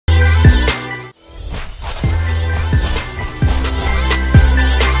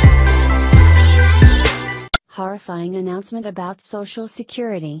horrifying announcement about Social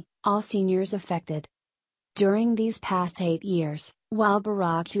Security, all seniors affected. During these past 8 years, while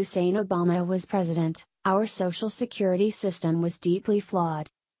Barack Hussein Obama was president, our Social Security system was deeply flawed.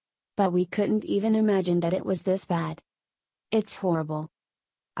 But we couldn't even imagine that it was this bad. It's horrible.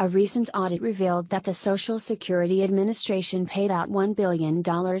 A recent audit revealed that the Social Security Administration paid out $1 billion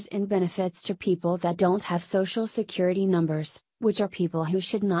in benefits to people that don't have Social Security numbers, which are people who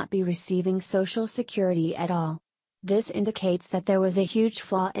should not be receiving Social Security at all. This indicates that there was a huge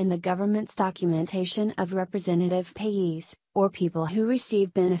flaw in the government's documentation of representative payees, or people who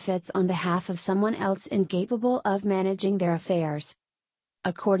receive benefits on behalf of someone else incapable of managing their affairs.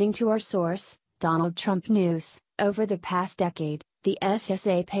 According to our source, Donald Trump News, over the past decade, the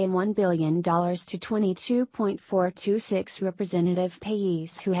SSA paid $1 billion to 22.426 representative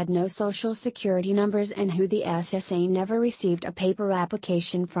payees who had no Social Security numbers and who the SSA never received a paper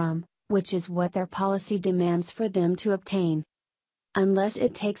application from, which is what their policy demands for them to obtain. Unless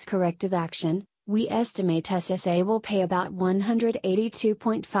it takes corrective action, we estimate SSA will pay about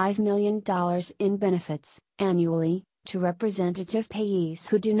 $182.5 million in benefits, annually, to representative payees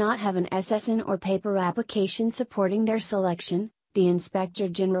who do not have an SSN or paper application supporting their selection, the Inspector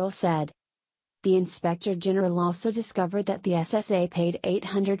General said. The Inspector General also discovered that the SSA paid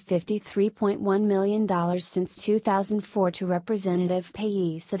 $853.1 million since 2004 to representative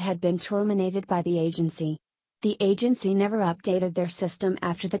payees that had been terminated by the agency. The agency never updated their system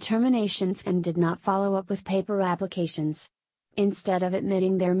after the terminations and did not follow up with paper applications. Instead of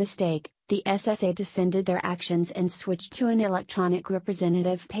admitting their mistake, the SSA defended their actions and switched to an electronic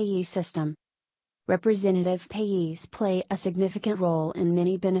representative payee system. Representative payees play a significant role in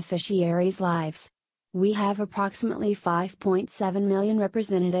many beneficiaries' lives. We have approximately 5.7 million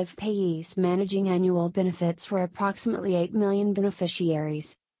representative payees managing annual benefits for approximately 8 million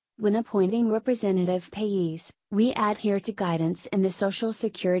beneficiaries. When appointing representative payees, we adhere to guidance in the Social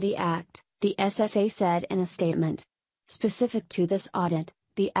Security Act, the SSA said in a statement. Specific to this audit,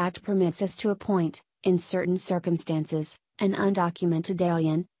 the Act permits us to appoint, in certain circumstances, an undocumented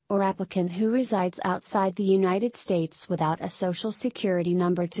alien, or applicant who resides outside the United States without a Social Security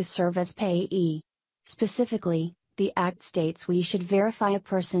number to serve as payee. Specifically, the Act states we should verify a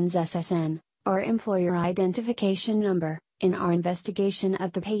person's SSN, or employer identification number, in our investigation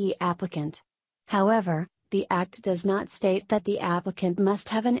of the payee applicant. However, the Act does not state that the applicant must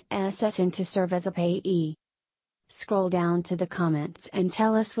have an SSN to serve as a payee. Scroll down to the comments and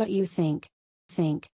tell us what you think.